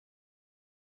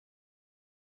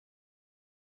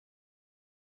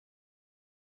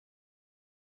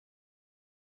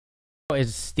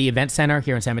Is the event center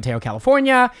here in San Mateo,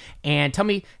 California. And tell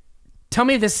me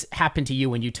if this happened to you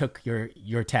when you took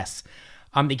your tests.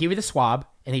 They give you the swab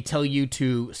and they tell you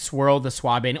to swirl the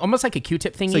swab in, almost like a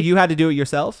Q-tip thingy. So you had to do it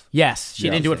yourself? Yes, she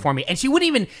didn't do it for me, and she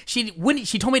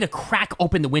told me to crack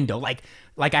open the window, like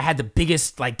I had the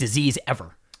biggest like disease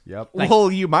ever. Yep.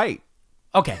 Well, you might.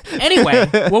 Okay. Anyway,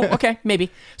 well, okay, maybe.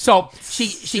 So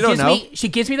she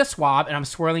gives me the swab, and I'm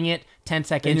swirling it 10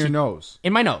 seconds. In your nose.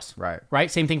 In my nose.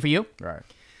 Right. Same thing for you. Right.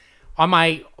 On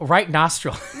my right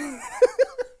nostril.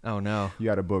 Oh no. You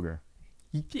had a booger.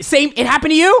 Same. It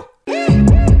happened to you?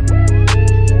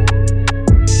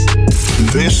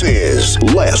 This is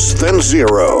Less Than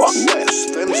Zero.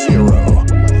 Less Than Zero.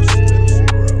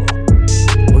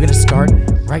 We're going to start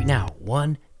right now.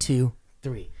 1, 2,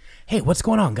 3. Hey, what's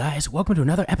going on, guys? Welcome to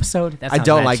another episode. That sounds I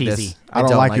don't mad like cheesy. this. I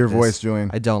don't like your voice,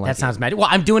 Julian. I don't like That sounds mad. Well,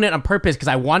 I'm doing it on purpose because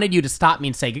I wanted you to stop me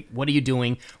and say, what are you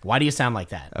doing? Why do you sound like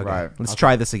that? Okay. Right. Let's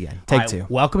try this again. Take All right, two.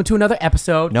 Welcome to another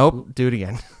episode. Nope. Do it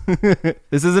again.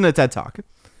 This isn't a TED Talk.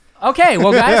 Okay,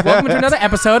 well, guys, welcome to another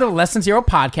episode of Less Than Zero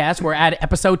Podcast. We're at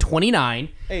episode 29.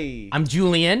 Hey. I'm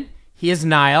Julian. He is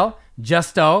Niall.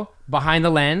 Justo, behind the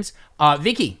lens.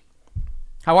 Vicky,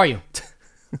 how are you?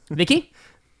 Vicky?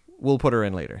 We'll put her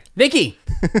in later. Vicky.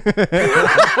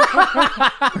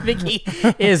 Vicky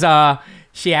is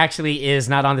she actually is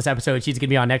not on this episode. She's gonna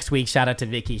be on next week. Shout out to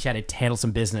Vicky. She had to handle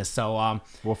some business. So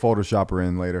We'll Photoshop her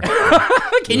in later.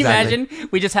 can you imagine?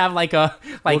 We just have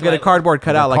We'll get a cardboard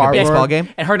cut out like a cardboard. baseball game.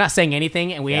 and her not saying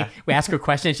anything, and we ask her a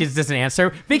question, and she just doesn't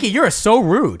answer. Vicky, you're so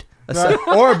rude. Right?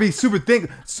 Or be super deep.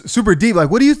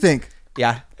 Like, what do you think?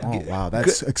 Yeah. Oh, wow.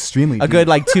 That's extremely deep. A good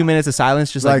 2 minutes of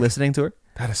silence, just like listening to her.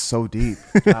 That is so deep.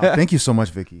 Wow. Thank you so much,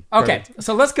 Vicky. Okay,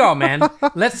 so let's go, man.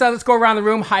 Let's go around the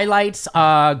room. Highlights,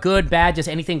 good, bad, just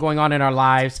anything going on in our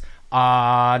lives.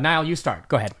 Niall, you start.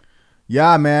 Go ahead.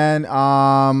 Yeah, man.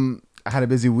 I had a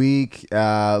busy week,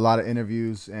 a lot of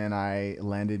interviews, and I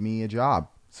landed me a job.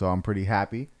 So I'm pretty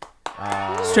happy.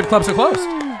 Strip clubs are closed.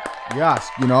 Yes,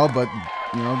 but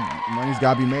money's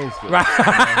got to be made still. Right.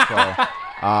 So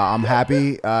I'm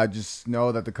happy. Just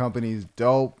know that the company's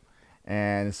dope.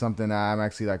 And it's something that I'm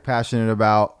actually passionate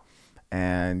about,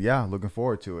 and yeah, looking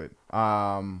forward to it.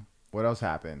 What else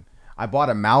happened? I bought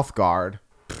a mouth guard.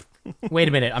 Wait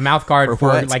a minute, a mouth guard for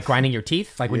what? grinding your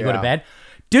teeth, when you go to bed,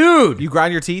 dude. You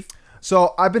grind your teeth?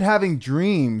 So I've been having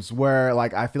dreams where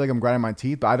I feel like I'm grinding my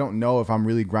teeth, but I don't know if I'm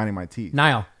really grinding my teeth.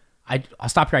 Niall, I'll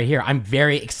stop right here. I'm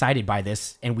very excited by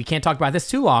this, and we can't talk about this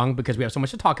too long because we have so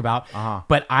much to talk about.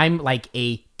 But I'm like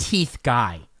a teeth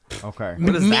guy. Okay.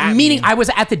 What does that Meaning mean? I was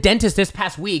at the dentist this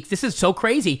past week. This is so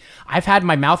crazy. I've had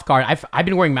my mouth guard. I've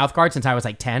been wearing mouth guard since I was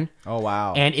 10. Oh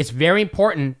wow. And it's very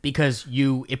important because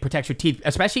it protects your teeth,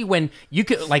 especially when you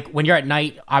could when you're at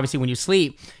night. Obviously, when you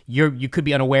sleep, you could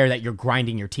be unaware that you're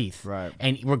grinding your teeth. Right.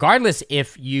 And regardless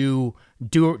if you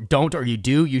don't or you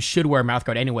do, you should wear a mouth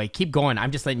guard anyway. Keep going.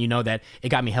 I'm just letting you know that it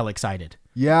got me hell excited.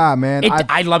 Yeah, man.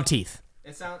 I love teeth.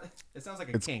 It sounds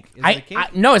like a kink. Is it a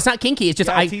kink? No, it's not kinky. It's just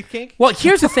You got a teeth kink? Well,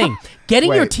 here's the thing: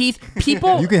 getting your Wait. teeth,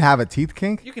 people. You can have a teeth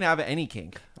kink. You can have any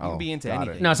kink. You can be into got it.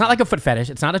 anything. No, it's not like a foot fetish.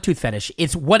 It's not a tooth fetish.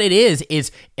 It's what it is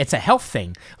it's a health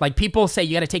thing. Like people say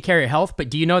you got to take care of your health, but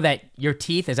do you know that your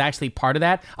teeth is actually part of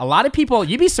that? A lot of people,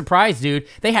 you'd be surprised, dude.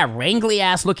 They have wrangly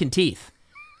ass looking teeth.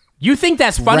 You think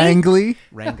that's funny? Wrangly.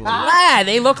 Wrangling. Yeah,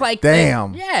 they look like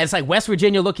Damn. yeah, it's like West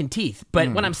Virginia looking teeth. But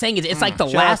what I'm saying is, it's like the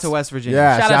Shout out last. to West Virginia.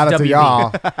 Yeah. Shout Shout out out to to WB. y'all.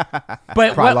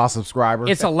 But Probably lost subscribers.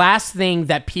 it's the last thing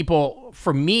that people.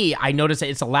 For me, I notice that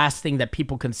it's the last thing that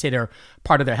people consider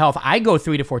part of their health. I go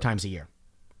 3 to 4 times a year.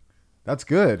 That's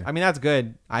good. I mean, that's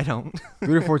good. I don't.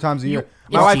 3 to 4 times a year.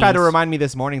 My It's wife had to genes. remind me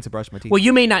this morning to brush my teeth. Well,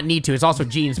 you may not need to. It's also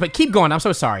genes. But keep going. I'm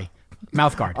so sorry.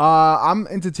 Mouth guard. I'm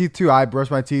into teeth too. I brush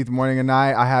my teeth morning and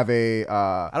night. I have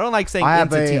I don't like saying I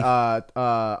have into teeth.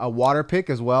 a water pick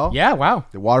as well. Yeah. Wow.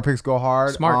 The water picks go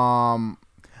hard. Smart.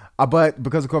 But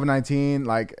because of COVID-19,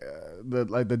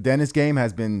 the dentist game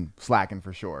has been slacking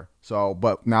for sure. So,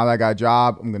 but now that I got a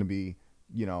job, I'm gonna be,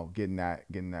 getting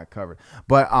that covered.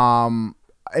 But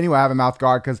anyway, I have a mouth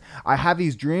guard because I have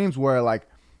these dreams where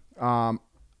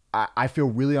I feel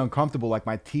really uncomfortable, like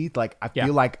my teeth, I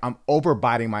feel like I'm over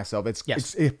biting myself.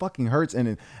 It fucking hurts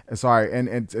and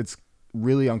it's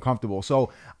really uncomfortable.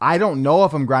 So I don't know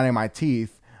if I'm grinding my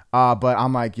teeth, but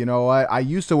I'm like, you know what? I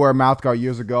used to wear a mouth guard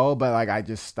years ago, but I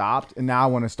just stopped, and now I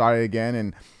want to start it again,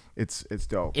 and it's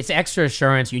dope. It's extra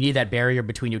assurance. You need that barrier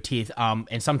between your teeth.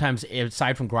 And sometimes,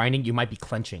 aside from grinding, you might be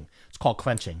clenching. It's called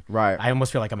clenching. Right. I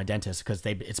almost feel like I'm a dentist because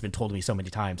it's been told to me so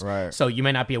many times. Right. So you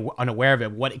may not be unaware of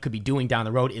it. What it could be doing down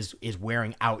the road is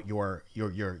wearing out your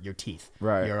teeth.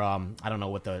 Right. Your I don't know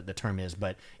what the term is,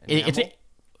 but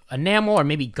enamel or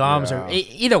maybe gums Yeah. or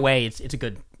either way, it's a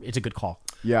good call.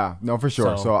 Yeah, no, for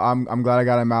sure. So- So I'm glad I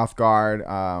got a mouth guard.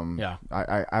 Yeah.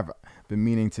 I've been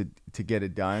meaning to get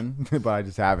it done, but I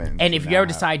just haven't. And So if you now ever I have-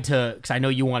 decide to, because I know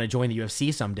you want to join the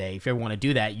UFC someday, if you ever want to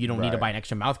do that, you don't need to Right. buy an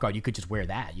extra mouth guard. You could just wear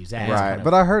that. Use that. It's right, kind of-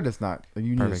 but I heard it's not. You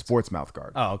need a Perfect. sports mouth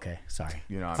guard. oh, okay. Sorry.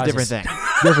 You know, I was Different just- thing.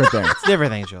 different thing. It's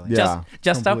different thing, Julie. Yeah,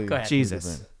 Just up. completely Go ahead. Jesus.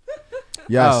 different.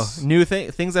 Yes. Oh, new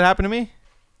things that happened to me?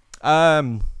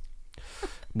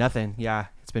 Nothing. Yeah,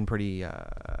 it's been pretty.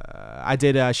 I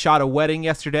did a shot a wedding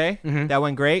yesterday. That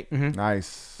went great.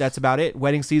 Nice. That's about it.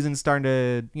 Wedding season's starting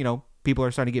to, people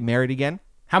are starting to get married again.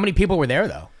 How many people were there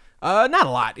though? Not a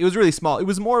lot. It was really small. It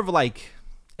was more of like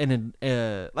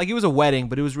like it was a wedding,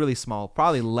 but it was really small.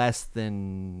 Probably less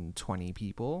than 20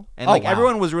 people. And Oh, like wow.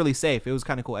 everyone was really safe. It was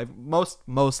kind of cool.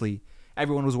 Mostly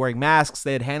everyone was wearing masks.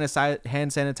 They had hand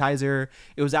sanitizer.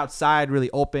 It was outside,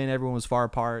 really open. Everyone was far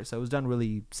apart, so it was done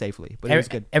really safely. But it was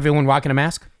good. Everyone rocking a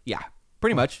mask. Yeah,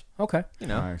 pretty much. Okay.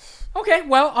 Nice. Okay,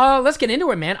 well, let's get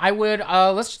into it, man. I would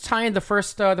let's just tie in the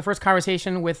first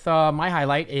conversation with my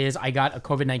highlight is I got a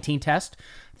COVID-19 test.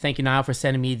 Thank you, Niall, for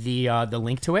sending me the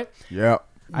link to it. Yep.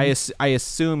 I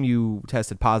assume you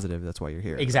tested positive. That's why you're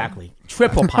here. Exactly,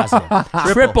 triple positive,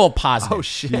 triple positive, Oh,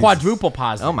 shit. quadruple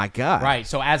positive. Oh, my God. Right.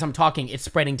 So as I'm talking, it's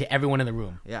spreading to everyone in the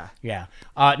room. Yeah. Yeah.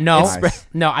 No, Nice.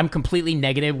 no, I'm completely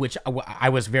negative, which I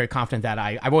was very confident that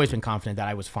I've always been confident that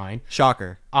I was fine.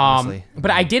 Shocker. Honestly.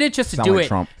 But I did it just to Sound do like it.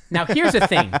 Trump. Now here's the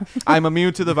thing. I'm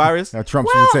immune to the virus. Now Trump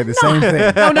should say the same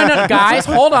thing. No, guys,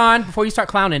 hold on before you start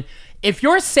clowning. If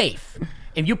you're safe,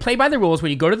 if you play by the rules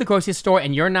when you go to the grocery store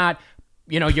and you're not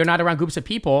around groups of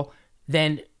people,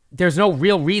 then there's no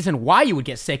real reason why you would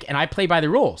get sick. And I play by the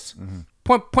rules.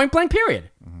 Point blank. Period.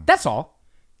 That's all.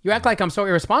 You act like I'm so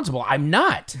irresponsible. I'm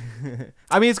not.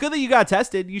 I mean, it's good that you got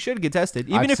tested. You should get tested,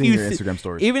 even I've if seen you your Instagram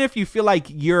stories. Even if you feel like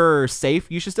you're safe,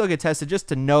 you should still get tested just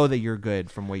to know that you're good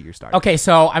from where you're starting. Okay,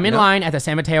 so I'm in line at the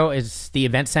San Mateo, is the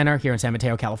event center here in San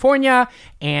Mateo, California.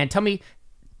 And tell me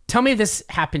if this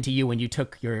happened to you when you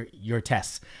took your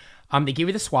tests. They give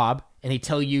you the swab and they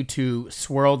tell you to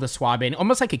swirl the swab in,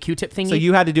 almost like a Q-tip thingy. So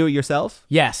you had to do it yourself?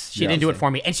 Yes, she didn't do it for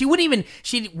me, and she wouldn't.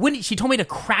 She told me to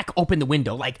crack open the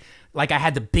window, like I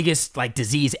had the biggest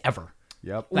disease ever.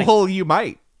 Yep. Well, you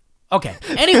might. Okay.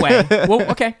 Anyway, well,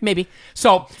 okay, maybe.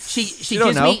 So she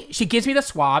don't know. gives me the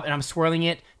swab, and I'm swirling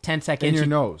it 10 seconds. In your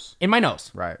nose. In my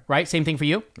nose. Right. Right. Same thing for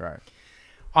you. Right.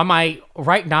 On my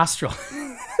right nostril.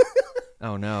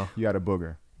 Oh no. You had a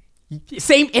booger.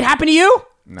 Same. It happened to you,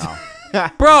 No.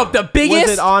 bro. The biggest.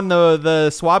 Was it on the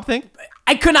swab thing?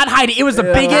 I could not hide it. It was the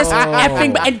biggest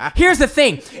effing. And here's the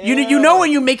thing. You know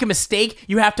when you make a mistake,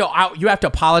 you have to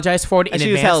apologize for it in And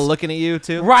she was advance. hella looking at you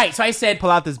too. Right. So I said, Pull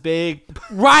out this big.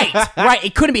 right.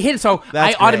 It couldn't be hidden. So I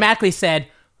That's great. automatically said,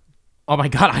 "Oh my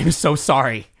God, I'm so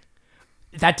sorry."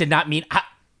 That did not mean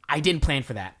I didn't plan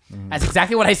for that. That's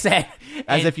exactly what I said.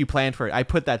 As And- if you planned for it. I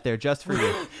put that there just for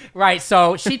you. right.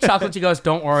 So she chuckled. She goes,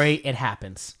 "Don't worry, it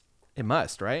happens." It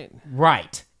must, right?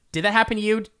 Right. Did that happen to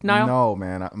you, Niall? No,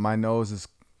 man. My nose is.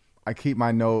 I keep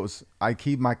my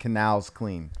canals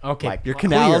clean. Okay. Like, Your clear.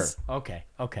 canals. Okay.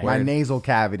 My nasal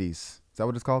cavities. Is that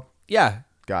what it's called? Yeah.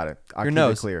 Got it. I Your keep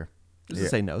nose. it clear. Does it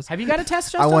say nose? Have you got a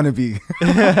test, I Justin? want to be.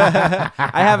 I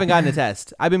haven't gotten a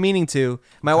test. I've been meaning to.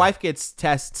 My wife gets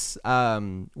tests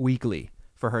weekly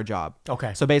for her job.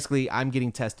 Okay. So basically, I'm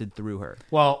getting tested through her.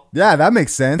 Well, Yeah, that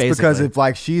makes sense because Basically.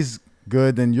 if she's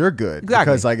good, then you're good.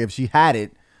 Exactly. Because if she had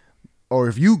it, or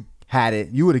if you had it,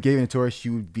 you would have given it to her. She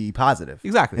would be positive.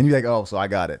 Exactly. And you're like, oh, so I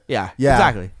got it. Yeah. Yeah.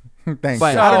 Exactly. Thanks.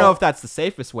 But So- I don't know if that's the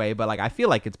safest way, but I feel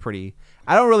like it's pretty.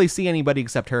 I don't really see anybody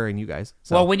except her and you guys.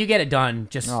 So. well, when you get it done,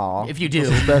 just Aw, if you do,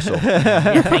 special.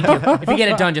 yeah, thank you. If you get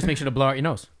it done, just make sure to blow out your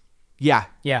nose. yeah.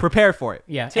 Yeah. Prepare for it.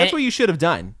 Yeah. See, that's And- what you should have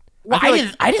done. Well, I feel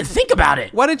like- I didn't think about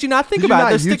it. Why did you not think Did you about it? not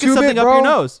They're sticking YouTube something it, up your bro?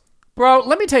 nose. Bro,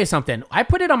 let me tell you something. I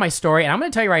put it on my story, and I'm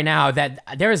going to tell you right now that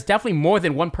there is definitely more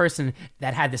than one person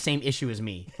that had the same issue as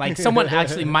me. Like someone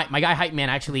actually, my guy Hype Man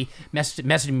actually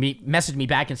messaged me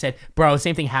back and said, "Bro,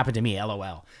 same thing happened to me."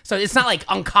 LOL. So it's not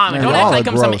uncommon. Man, Don't y'all act like are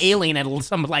I'm some gross. alien and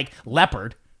some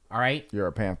leopard. All right, You're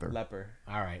a panther. Leper.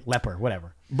 all right, leper,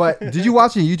 whatever. But did you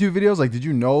watch any YouTube videos? Did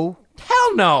you know?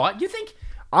 Hell no. You think?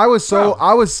 I was Bro.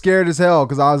 I was scared as hell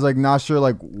because I was not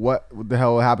sure what the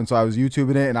hell happened. So I was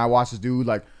YouTubing it and I watched this dude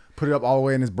put it up all the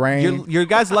way in his brain. You're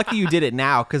guys lucky you did it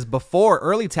now, because before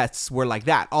early tests were like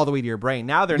that, all the way to your brain.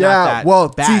 Now they're not Yeah, that well,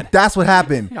 bad. see, that's what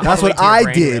happened. All That's the way what to your I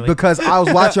brain, did really. because I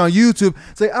was watching on YouTube.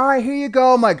 It's like, all right, here you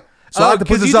go. I'm like, so I Oh, had to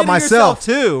put 'cause this you up did it yourself myself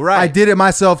too, right. I did it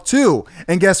myself too.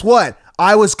 And guess what?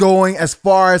 I was going as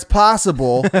far as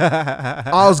possible.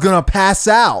 I was gonna pass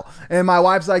out, and my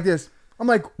wife's like this. I'm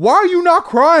like, why are you not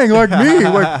crying like me?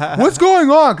 Like, what's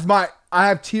going on? Because I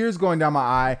have tears going down my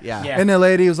eye. Yeah. Yeah. And the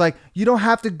lady was like, you don't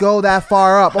have to go that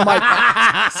far up. I'm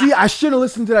like, see, I should have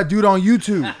listened to that dude on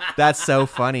YouTube. That's so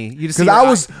funny. You just Because I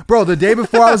was, bro, the day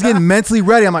before I was getting mentally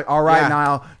ready. I'm like, all right, Yeah,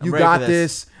 Niall, I'm you ready got for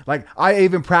this. Like, I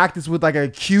even practiced with like a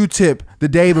Q-tip the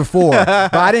day before.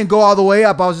 But I didn't go all the way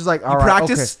up. I was just like, all right,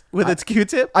 practice okay. with its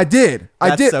Q-tip. I did. I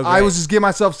That's did. so I great. was just getting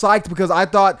myself psyched because I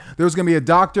thought there was going to be a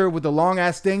doctor with a long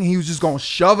ass thing. He was just going to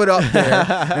shove it up there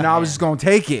and I was just going to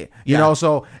take it. You Yeah. know,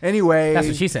 so anyway. That's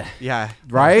what she said. Yeah,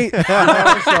 Right? You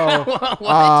know,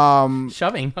 so,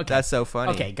 Shoving. Okay. that's so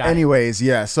funny. Okay, got it. anyways,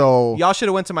 yeah. So, Y'all should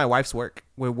have went to my wife's work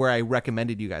where I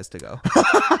recommended you guys to go.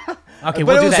 Okay, But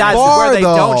we'll it do was that. That's far, where they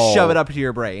don't though. shove it up to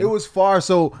your brain. it was far.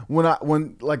 So when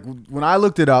I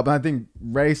looked it up, and I think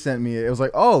Ray sent me it, it was like,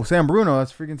 oh, San Bruno,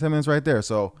 that's freaking 10 minutes right there.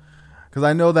 So, because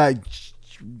I know that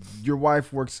your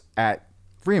wife works at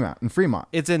Fremont.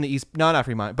 It's in the East. No, not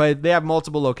Fremont, but they have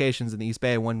multiple locations in the East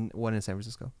Bay. One in San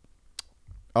Francisco.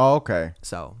 Oh, okay.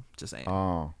 So just saying.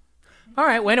 Oh, All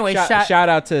right. Well, anyway, Shout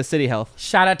out to City Health.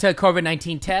 Shout out to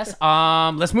COVID-19 tests.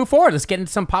 Let's move forward. Let's get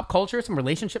into some pop culture, some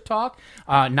relationship talk.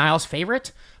 Niall's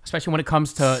favorite, especially when it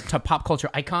comes to pop culture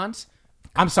icons.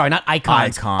 I'm sorry, not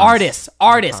icons. Icons.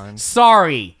 Artists.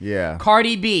 Sorry. Yeah.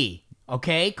 Cardi B.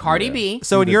 Okay, Cardi B.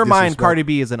 So in The your mind, disrespect. Cardi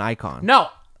B is an icon. No,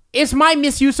 it's my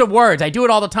misuse of words. I do it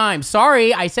all the time.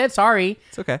 Sorry, I said sorry.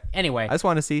 It's okay. Anyway, I just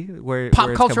want to see where pop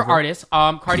where it's culture coming from. artist,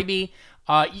 Cardi B.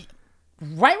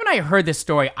 Right when I heard this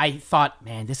story, I thought,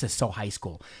 man, this is so high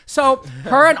school. So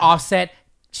her and Offset,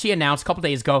 she announced a couple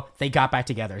days ago they got back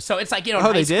together. So it's like, in Oh,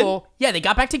 high they did? school, yeah, they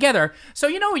got back together. So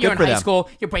you're Good in for high them. school,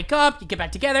 you break up, you get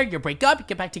back together, you break up, you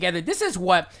get back together. This is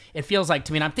what it feels like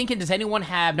to me. And I'm thinking, does anyone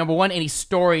have, number one, any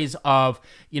stories of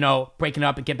breaking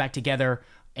up and get back together,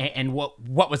 and what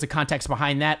was the context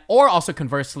behind that? Or also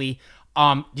conversely,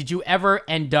 did you ever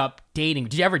end up dating?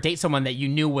 Did you ever date someone that you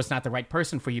knew was not the right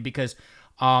person for you? Because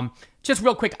just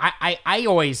real quick, I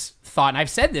always thought, and I've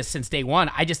said this since day one,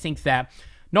 I just think that,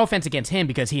 no offense against him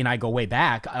because he and I go way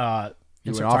back.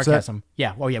 Insert and Offset? sarcasm.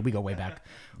 Yeah. Oh yeah, we go way back.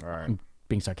 all right. I'm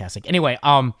being sarcastic. Anyway,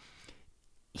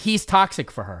 he's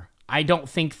toxic for her. I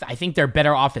think they're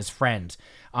better off as friends.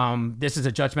 This is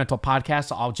a judgmental podcast,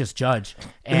 so I'll just judge,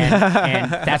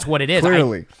 and that's what it is.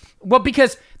 Clearly. Well,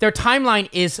 because their timeline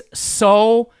is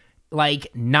so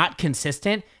not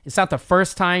consistent. It's not the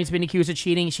first time he's been accused of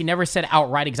cheating. She never said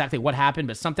outright exactly what happened,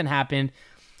 but something happened.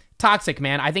 Toxic,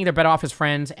 man. I think they're better off as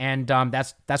friends, and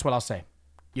that's what I'll say.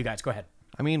 You guys, go ahead.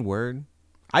 I mean, word.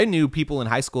 I knew people in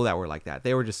high school that were like that.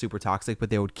 They were just super toxic, but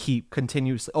they would keep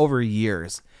continuously over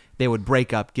years. They would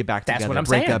break up, get back That's together, what I'm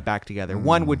break saying. up, back together.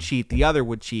 One would cheat, the other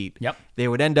would cheat. Yep. They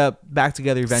would end up back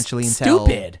together eventually until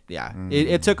Stupid. Yeah.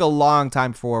 It took a long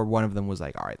time before one of them was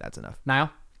like, all right, that's enough. Niall?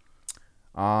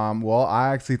 Well,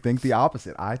 I actually think the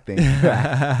opposite. I think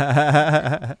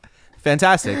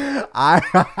Fantastic.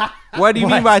 What do you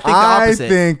mean by I think the I opposite?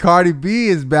 think Cardi B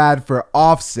is bad for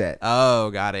Offset Oh,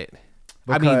 got it.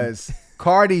 because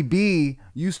Cardi B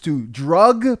used to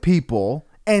drug people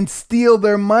and steal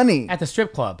their money. At the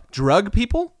strip club. Drug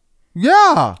people?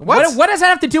 Yeah. What does that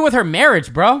have to do with her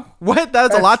marriage, bro? What?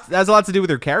 That's a lot. That's a lot to do with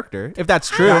her character, if that's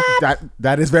true.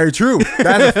 That is very true.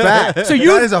 That is a fact. So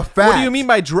you- that is a fact. What do you mean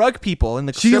by drug people in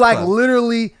the She strip like club?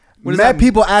 literally What does that met mean?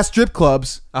 people at strip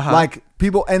clubs, Uh-huh. like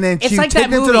people, and then It's she would like take that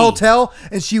them to the movie. hotel,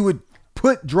 and she would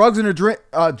put drugs in her drink,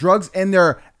 drugs in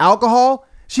their alcohol.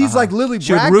 She's like literally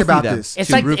She would bragged roofie about them. this. It's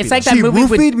She would like roofie it's like them. that She movie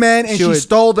with roofied men and she she would-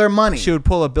 stole their money. She would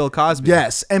pull a Bill Cosby.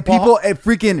 Yes, and people,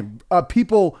 freaking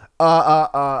people,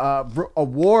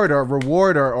 award or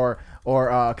reward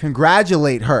or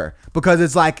congratulate her because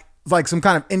it's like some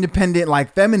kind of independent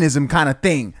like feminism kind of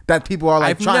thing that people are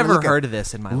like I've trying to never look heard at. of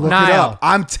this in my Look life. it Niall. up.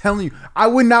 I'm telling you, I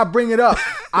would not bring it up.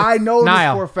 I know this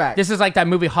Niall, for a fact. this is like that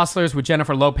movie Hustlers with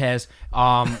Jennifer Lopez,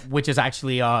 which is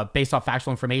actually based off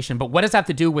factual information. But what does that have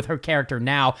to do with her character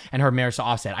now and her marriage to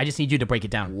Offset? I just need you to break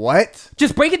it down. What?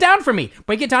 Just break it down for me.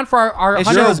 Break it down for our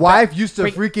It's Your shows wife used to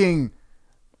break- freaking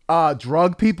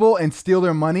drug people and steal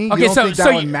their money. Okay, you don't think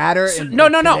that would matter? No.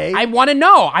 today? I want to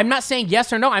know. I'm not saying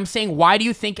yes or no. I'm saying why do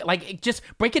you think? Just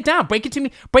break it down. Break it to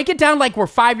me. Break it down like we're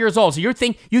 5 years old. So you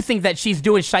think that she's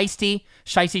doing shiesty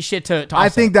shit to Offset. I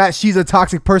think that she's a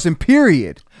toxic person.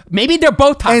 Period. maybe they're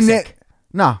both toxic. And then,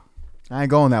 nah, I ain't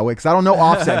going that way because I don't know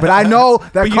Offset, but I know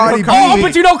that you Cardi know B. oh,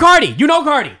 but you know Cardi. You know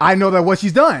Cardi. I know that what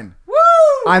she's done. Woo!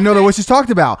 I know that what she's talked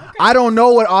about. I don't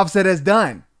know what Offset has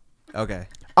done. Okay.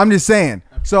 I'm just saying.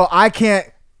 So I can't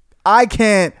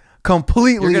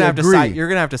completely You're gonna have agree. to cite. You're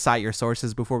gonna have to cite your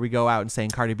sources before we go out and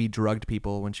saying Cardi B drugged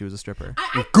people when she was a stripper.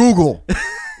 Google.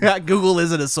 Google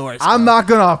isn't a source. I'm not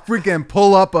gonna freaking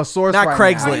pull up a source. Not right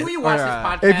Craigslist. now. When we watch this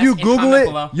podcast, If you and Google comment it,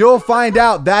 below. you'll find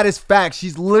out that is fact.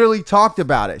 She's literally talked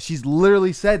about it. She's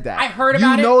literally said that. I heard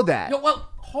about it. You know that. Yo, well,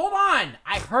 hold on.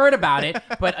 I heard about it,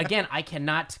 but again, I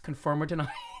cannot confirm or deny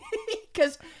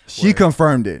because She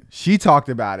confirmed it. She talked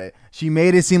about it. She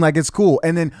made it seem like it's cool.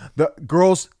 And then the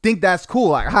girls think that's cool.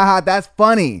 Like, haha, that's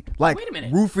funny. Like, Wait a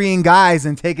minute. roofing guys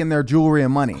and taking their jewelry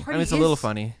and money. I mean, it's a little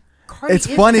funny. It's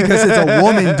funny because it's a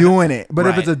woman doing it. But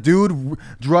if Right. it's a dude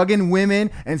drugging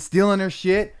women and stealing their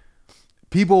shit,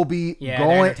 people will be Yeah, they're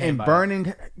going entertained and by it.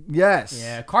 burning. Yes.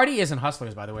 Yeah, Cardi is in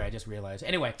Hustlers, by the way. I just realized.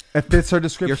 Anyway, It fits her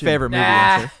description. Your favorite movie? nah,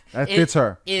 Answer. That fits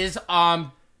her. Is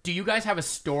do you guys have a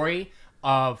story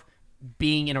of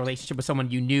being in a relationship with someone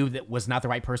you knew that was not the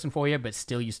right person for you, but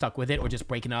still you stuck with it, or just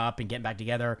breaking up and getting back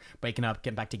together, breaking up,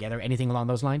 getting back together? Anything along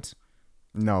those lines?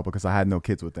 No, because I had no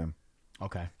kids with them.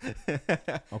 Okay.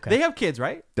 They have kids,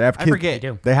 right? They have I kids. forget. They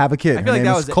do. They have a kid. I feel Her like name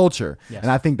that is was it. Culture. Yes.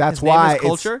 And I think that's His name why is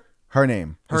Culture? it's her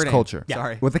name. Her is name. Culture. Yeah.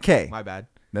 Sorry. With a K. My bad.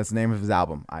 That's the name of his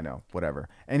album. I know. Whatever.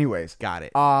 Anyways. Got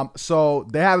it. So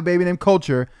they have a baby named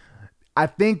Culture. I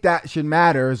think that should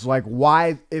matter is like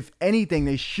why, if anything,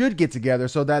 they should get together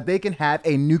so that they can have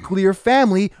a nuclear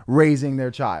family raising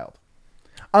their child.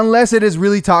 Unless it is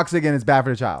really toxic and it's bad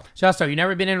for the child. Justo, you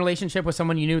never been in a relationship with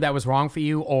someone you knew that was wrong for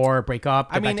you, or break up?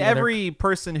 I get back mean, together? every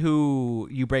person who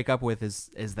you break up with is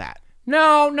that.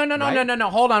 No. Right?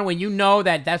 Hold on. When you know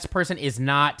that person is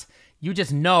not, you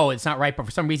just know it's not right, but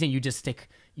for some reason you just stick.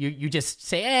 You just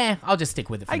say, I'll just stick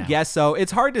with it for I now. guess so.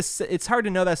 It's hard to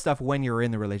know that stuff when you're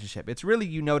in the relationship. It's really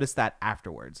you notice that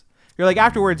afterwards. You're like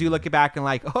afterwards you look back and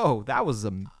like, oh, that was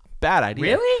a bad idea.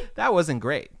 Really? That wasn't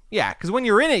great. Yeah, because when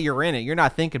you're in it, you're in it. You're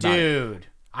not thinking about it. Dude,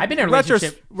 I've been in a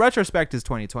relationship. Retrospect is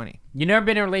 2020. You never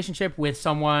been in a relationship with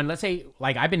someone, let's say,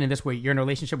 like I've been in this where you're in a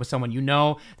relationship with someone, you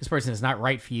know this person is not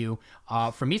right for you.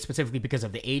 For me specifically because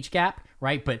of the age gap,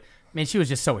 right? But man, she was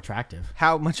just so attractive.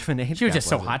 How much of an age? She was gap just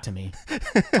so it? hot to me.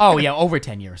 Oh yeah, over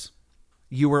 10 years.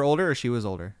 You were older or she was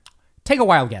older? Take a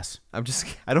wild guess. I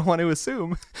don't want to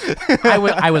assume.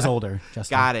 I was older.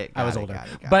 Justin. Got it, I was got it, older. got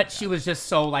it, got But it, she was just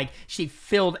so like she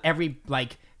filled every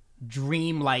like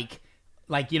dream like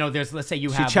you know. There's let's say you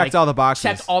have checked like, all the boxes.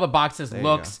 Checked all the boxes. you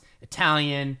Looks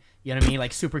Italian. You know what I mean?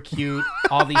 Like super cute.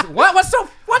 All these. What's so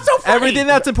funny? Everything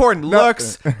that's important.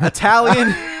 Looks, Italian.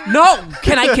 No.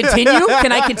 Can I continue?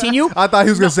 Can I continue? I thought he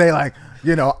was gonna say like,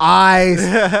 eyes,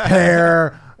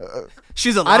 hair.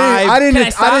 She's alive. I Can I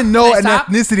stop? didn't know Can I an stop?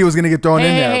 ethnicity was gonna get thrown in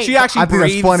Hey, there. hey, hey. She actually I think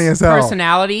that's breathes funny as hell.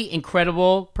 Personality,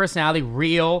 incredible personality,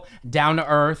 real, down to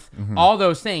earth, all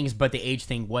those things. But the age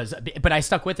thing was, but I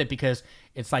stuck with it because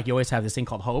it's like you always have this thing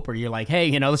called hope, or you're like,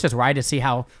 hey, let's just ride to see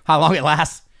how long it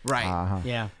lasts. Right.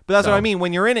 Yeah. But that's what I mean.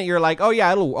 When you're in it, you're like, oh yeah,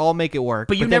 I'll make it work.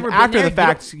 But you've then never been after there, the you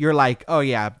fact, you're like, oh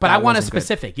yeah. But that I want a wasn't good.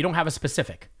 specific. You don't have a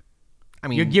specific. I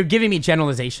mean, You're giving me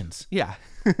generalizations. yeah.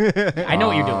 I know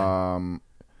what you're doing.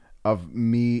 Of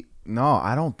me, no,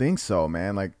 I don't think so,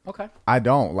 man. Like, Okay. I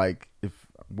don't. Like, if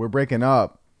we're breaking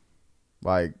up,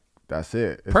 like, that's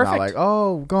it. It's Perfect. not like,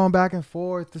 oh, going back and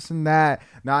forth, this and that.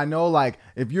 Now, I know, like,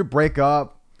 if you break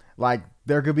up, like,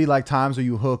 there could be, like, times where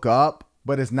you hook up,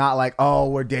 but it's not like, oh,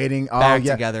 we're dating. Oh, Back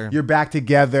yeah, together. You're back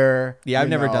together. Yeah, I've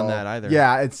you never done know. that either.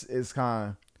 Yeah, it's kind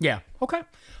of. Yeah. Okay.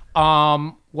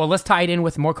 Well, let's tie it in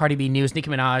with more Cardi B news. Nicki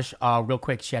Minaj, real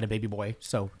quick, she had a baby boy,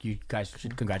 so you guys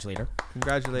should congratulate her.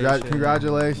 Congratulations.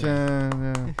 Congratulations. Yeah.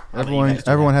 let you guys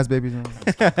do Everyone has babies now.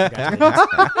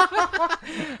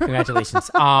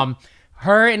 Congratulations.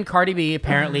 Her and Cardi B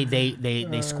apparently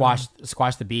they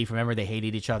squashed the beef. Remember, they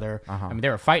hated each other. I mean, they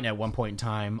were fighting at one point in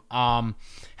time.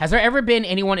 Has there ever been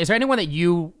anyone? Is there anyone that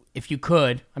you, if you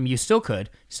could, I mean, you still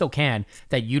can,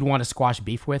 that you'd want to squash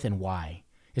beef with, and why?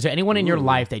 Is there anyone in your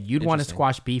life that you'd want to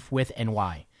squash beef with, and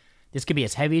why? This could be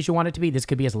as heavy as you want it to be. This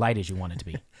could be as light as you want it to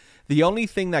be. The only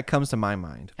thing that comes to my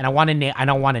mind, And I want a name. I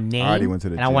don't want a name. already went to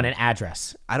the and I want gym. an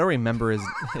address. I don't remember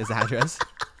his address.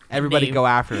 Everybody Name. go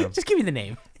after him. Just give me the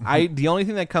name. The only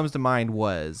thing that comes to mind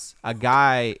was a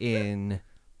guy in,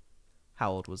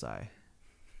 how old was I?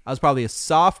 I was probably a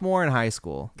sophomore in high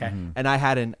school. Okay. And I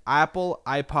had an Apple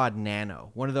iPod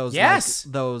Nano, one of those, Yes.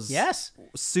 like, those Yes.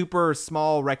 super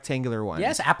small rectangular ones.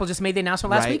 Yes. Apple just made the announcement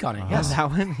last Right? week on it. Yeah, Yes.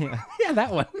 that one. Yeah. Yeah, that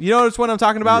one. You know which one I'm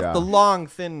talking about? Yeah. The long,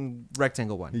 thin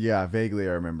rectangle one. Yeah, vaguely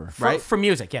I remember. Right? For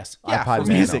music, yes. Yeah, iPod for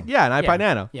Nano. music. Yeah, an iPod Yeah,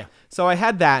 Nano. yeah. So I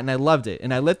had that and I loved it.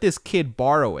 And I let this kid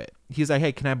borrow it. He's like,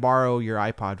 hey, can I borrow your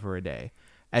iPod for a day?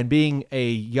 And being a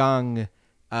young,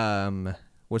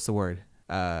 what's the word?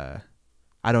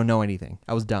 I don't know anything.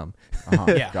 I was dumb.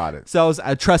 Yeah. Got it. So I was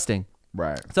trusting.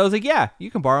 Right. So I was like, yeah, you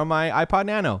can borrow my iPod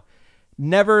Nano.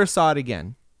 Never saw it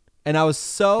again. And I was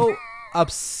so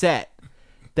upset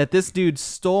that this dude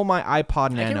stole my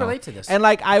iPod Nano. can relate to this. And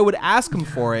like I would ask him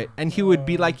for it, and he would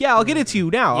be like, "Yeah, I'll get it to you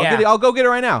now. Yeah. I'll go get it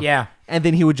right now." Yeah. And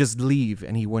then he would just leave,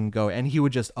 and he wouldn't go, and he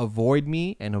would just avoid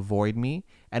me, and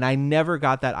I never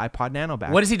got that iPod Nano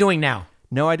back. What is he doing now?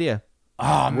 No idea.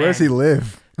 Oh man. Where does he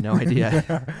live? No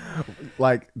idea.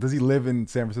 Like, does he live in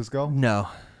San Francisco? No,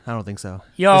 I don't think so.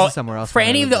 Yo, This is somewhere else. for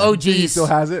any of the He OGs, still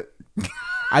has it.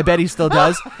 I bet he still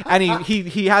does. And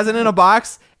he has it in a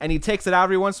box, and he takes it out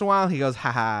every once in a while. And he goes,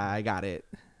 haha, I got it.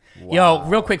 Yo,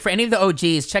 real quick, for any of the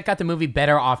OGs, check out the movie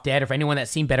Better Off Dead. Or for anyone that's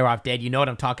seen Better Off Dead, you know what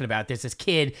I'm talking about. There's this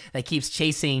kid that keeps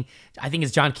chasing, I think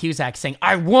it's John Cusack, saying,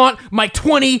 I want my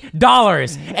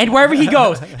 $20. And wherever he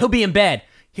goes, he'll be in bed.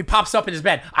 He pops up in his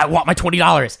bed. I want my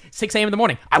 $20. 6 a.m. in the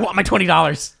morning. I want my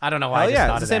 $20. I don't know why Hell I just yeah,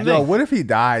 thought it's of the same that. thing. Yo, what if he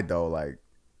died though? Like,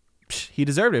 He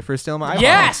deserved it for stealing my iPod.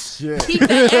 Yes! shit. Keep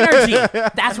the energy.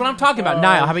 That's what I'm talking about.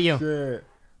 Niall, how about you? shit.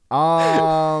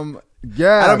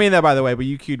 Yeah. I don't mean that, by the way, but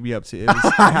you queued me up too. It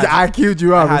was, I queued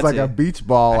you up. I It's had like to. a beach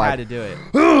ball. I Like, had to do it.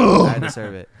 I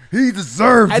deserve it. he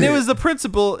deserved And it. it was the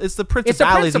principle. It's the It's a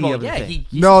principality principle. of the Yeah, thing.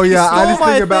 No, yeah, I stole just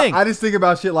my think about thing. I just think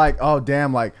about shit like, oh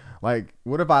damn, like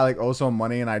what if I like owe some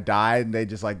money and I died and they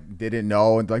just like didn't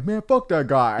know and like, man, fuck that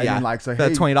guy. And Yeah, then like say, that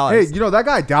hey, $20. Hey, you know that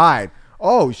guy died.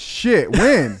 Oh shit,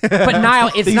 when? But Niall,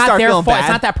 it's You not start their feeling fault. It's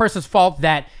bad. not that person's fault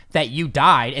that you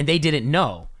died and they didn't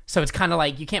know. So it's kind of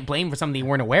like you can't blame for something you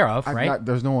weren't aware of, right?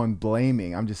 There's no one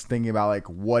blaming. I'm just thinking about like,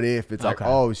 what if it's like, Okay.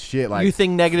 oh shit, like You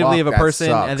think negatively fuck, of a that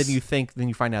person, and sucks. then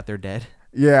you find out they're dead.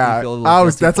 Yeah, You feel a little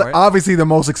guilty that's for it. obviously the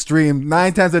most extreme.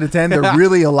 9 times out of 10, they're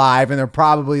really alive and they're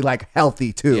probably like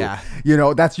healthy too. Yeah. You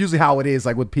know, that's usually how it is.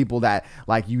 Like with people that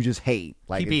like you just hate.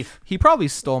 Like Keep beef. He probably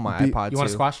stole my iPod. You want too. to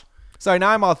squash? Sorry,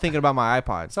 now I'm all thinking about my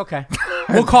iPod. It's okay.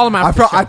 We'll call him out. I for sure.